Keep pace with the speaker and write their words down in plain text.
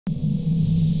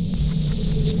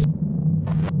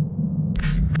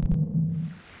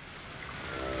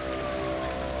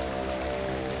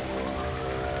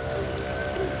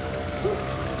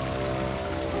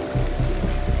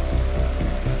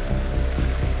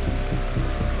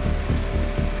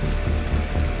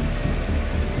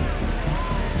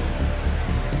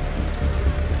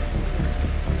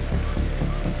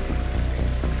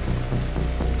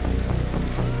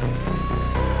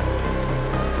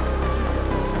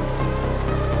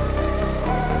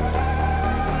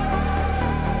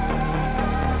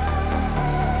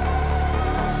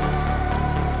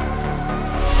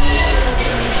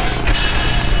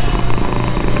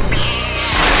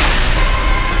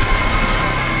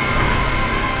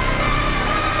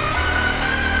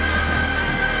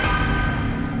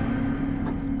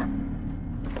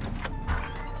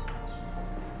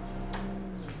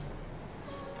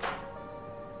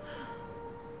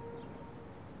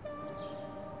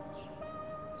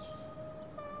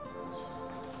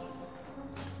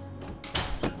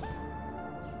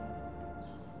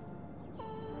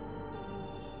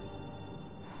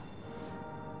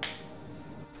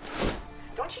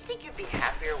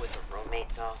mate,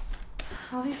 though?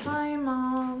 I'll be fine,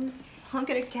 Mom. I'll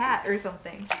get a cat or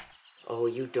something. Oh,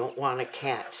 you don't want a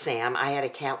cat, Sam. I had a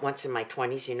cat once in my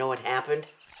 20s. You know what happened?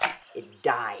 It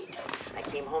died. I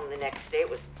came home the next day. It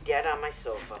was dead on my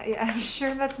sofa. I'm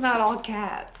sure that's not all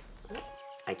cats.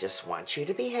 I just want you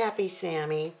to be happy,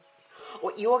 Sammy.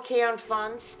 What, you okay on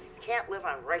funds? Can't live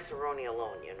on rice-a-roni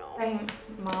alone, you know.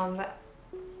 Thanks, Mom, but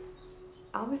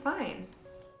I'll be fine.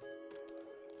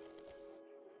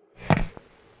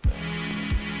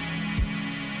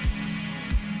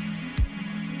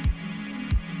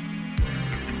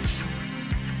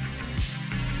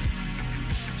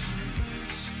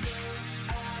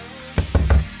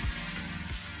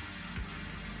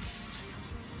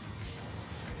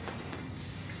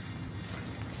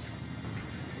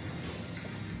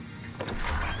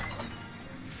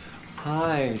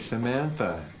 Hi,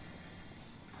 Samantha.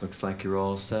 Looks like you're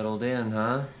all settled in,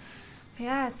 huh?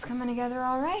 Yeah, it's coming together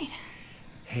all right.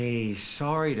 Hey,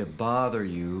 sorry to bother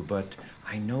you, but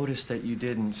I noticed that you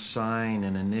didn't sign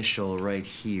an initial right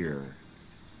here.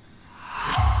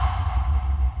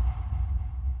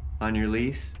 On your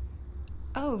lease?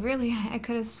 Oh, really? I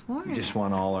could have sworn. We just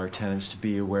want all our tenants to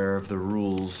be aware of the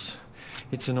rules.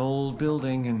 It's an old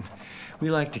building, and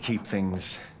we like to keep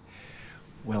things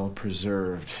well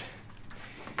preserved.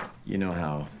 You know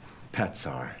how pets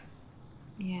are.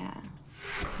 Yeah.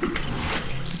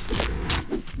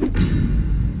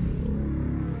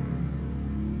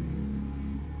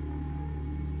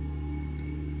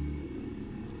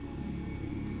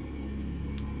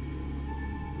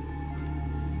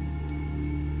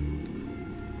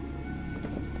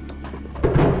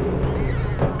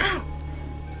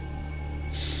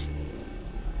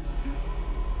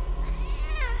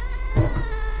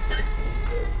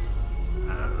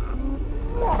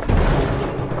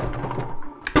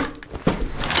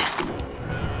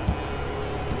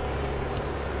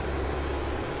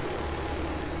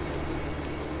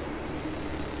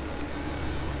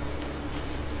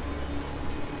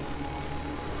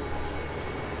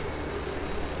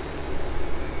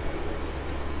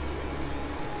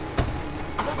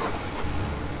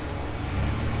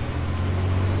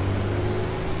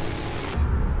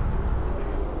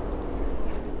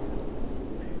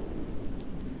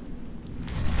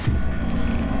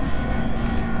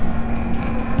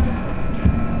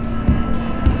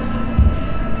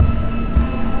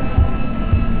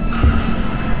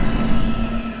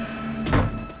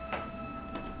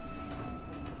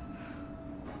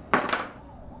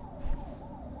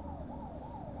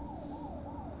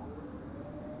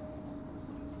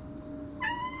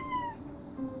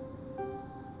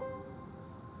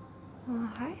 Oh,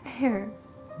 hi there.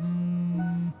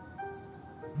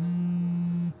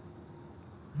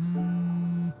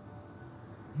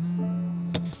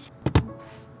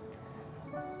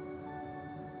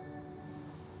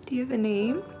 Do you have a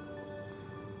name?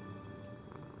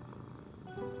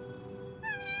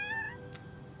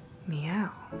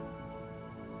 Meow.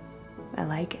 I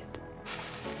like it.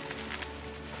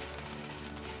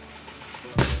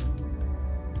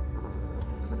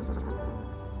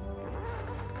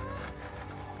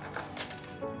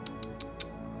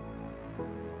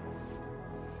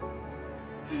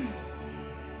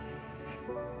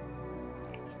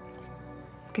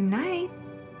 Good night.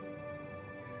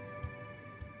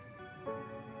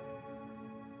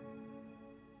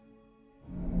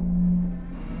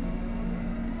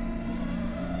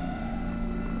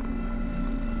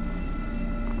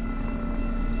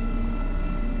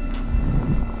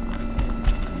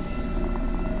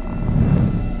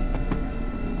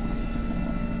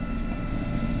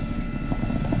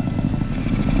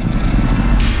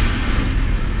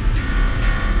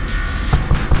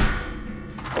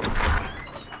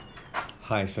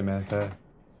 Hi, Samantha.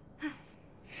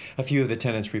 A few of the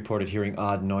tenants reported hearing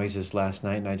odd noises last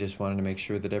night, and I just wanted to make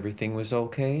sure that everything was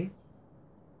okay.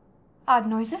 Odd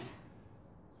noises?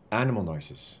 Animal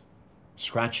noises.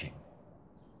 Scratching.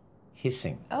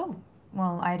 Hissing. Oh,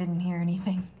 well, I didn't hear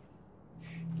anything.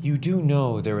 You do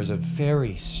know there is a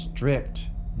very strict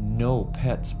no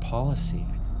pets policy.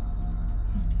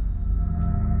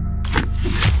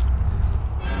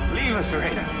 Leave, Mr.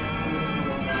 Rayner.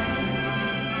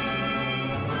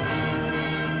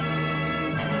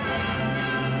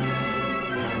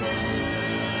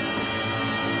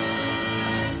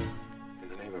 In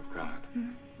the name of God,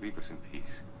 leave us in peace.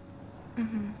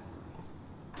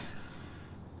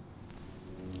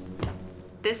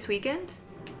 This weekend?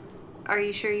 Are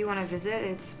you sure you want to visit?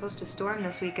 It's supposed to storm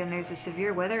this weekend. There's a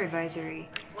severe weather advisory.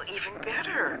 Well, even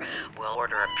better. We'll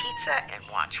order a pizza and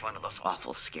watch one of those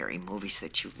awful scary movies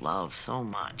that you love so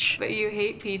much. But you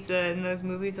hate pizza, and those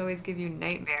movies always give you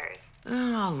nightmares.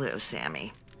 I'll live,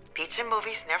 Sammy. Pizza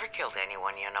movies never killed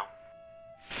anyone, you know.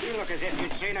 You look as if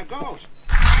you'd seen a ghost.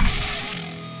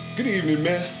 Good evening,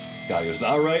 miss. Got your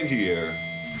za right here.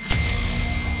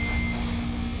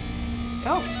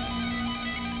 Oh.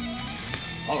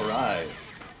 All right.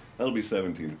 That'll be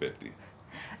 $17.50.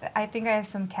 I think I have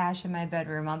some cash in my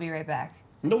bedroom. I'll be right back.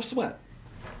 No sweat.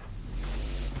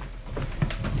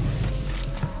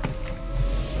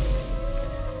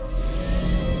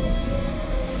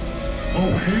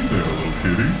 Oh, hey there, little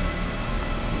kitty.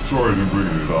 Sorry I didn't bring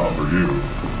any za for you.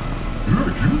 You're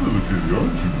a cute little kitty,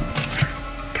 aren't you?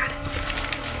 Got it.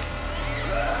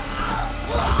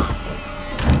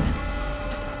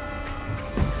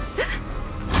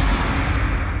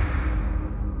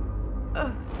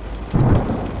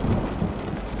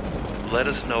 Let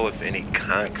us know if any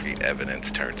concrete evidence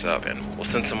turns up, and we'll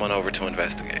send someone over to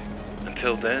investigate.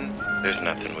 Until then, there's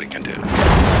nothing we can do.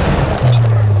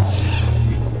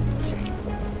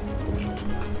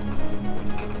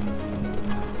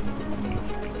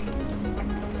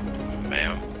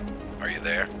 Ma'am, are you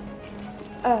there?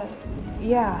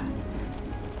 Yeah.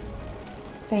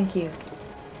 Thank you.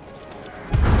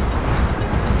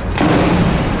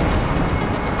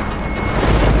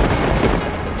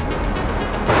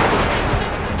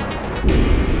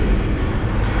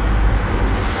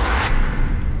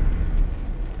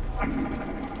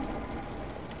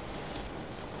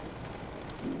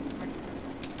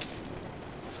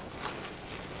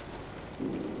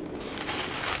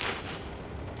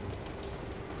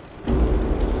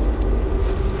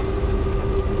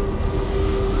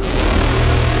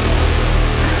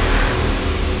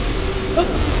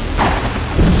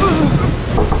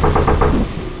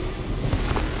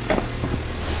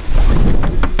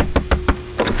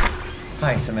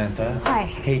 Hi, Samantha. Hi.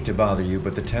 Hate to bother you,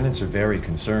 but the tenants are very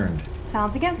concerned.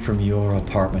 Sounds again? From your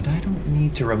apartment, I don't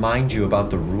need to remind you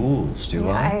about the rules, do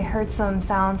I? I heard some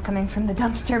sounds coming from the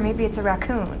dumpster. Maybe it's a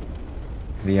raccoon.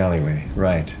 The alleyway,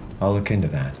 right. I'll look into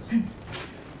that.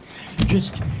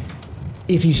 Just,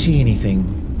 if you see anything,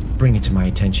 bring it to my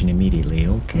attention immediately,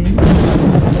 okay?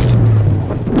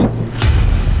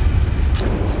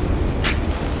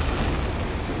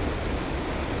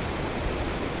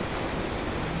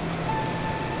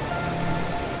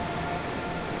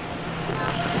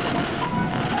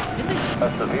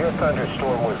 A severe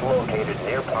thunderstorm was located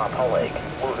near Papa Lake,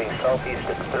 moving southeast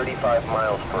at 35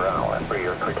 miles per hour. For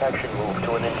your protection, move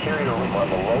to an interior room on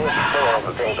the lowest floor of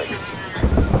the building.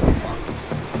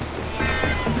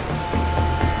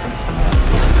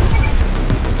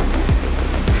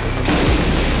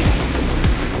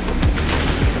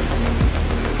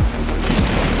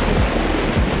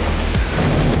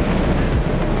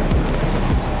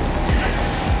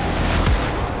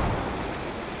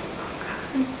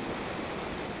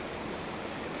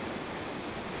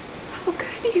 How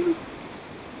could you?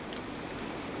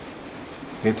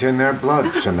 It's in their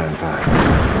blood, Samantha.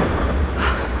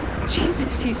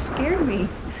 Jesus, you scared me.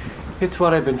 It's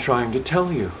what I've been trying to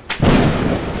tell you.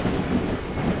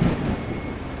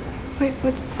 Wait,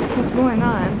 what's going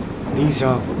on? These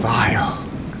are vile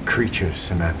creatures,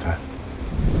 Samantha.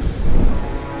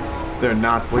 They're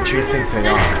not what you think they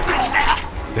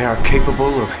are. They are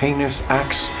capable of heinous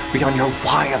acts beyond your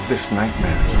wildest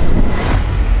nightmares.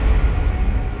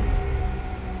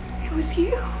 It was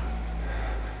you.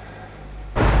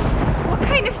 What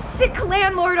kind of sick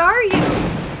landlord are you?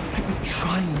 I've been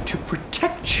trying to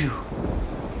protect you.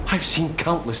 I've seen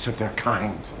countless of their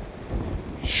kind.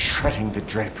 Shredding the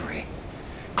drapery,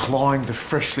 clawing the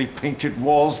freshly painted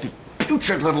walls, the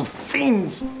putrid little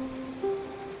fiends.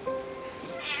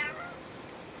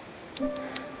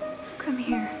 Come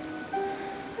here.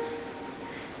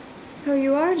 So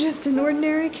you are just an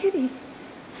ordinary kitty.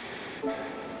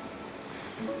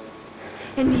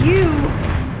 And you...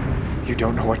 You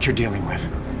don't know what you're dealing with.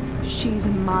 She's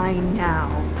mine now.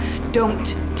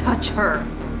 Don't touch her.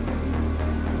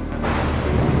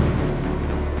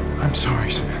 I'm sorry,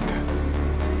 Samantha.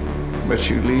 But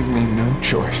you leave me no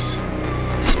choice.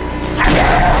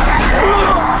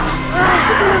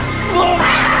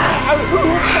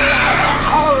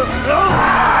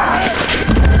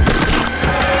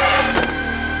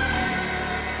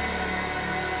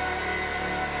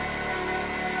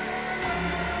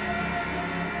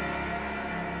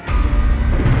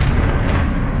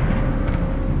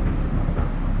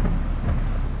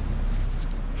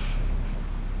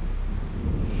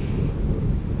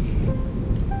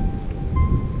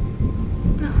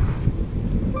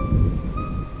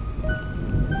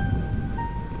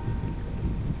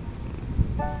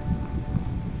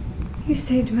 You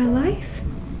saved my life.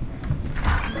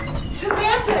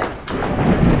 Samantha!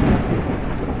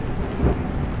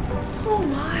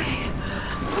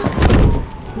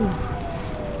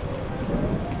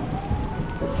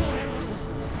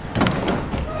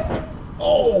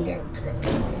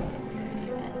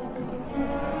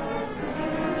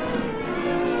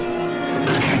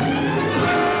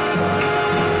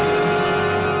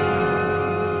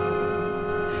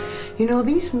 You know,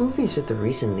 these movies are the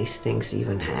reason these things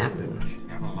even happen.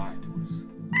 Never lied to us.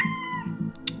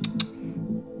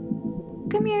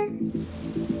 Come here.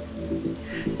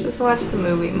 Just watch the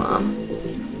movie, Mom.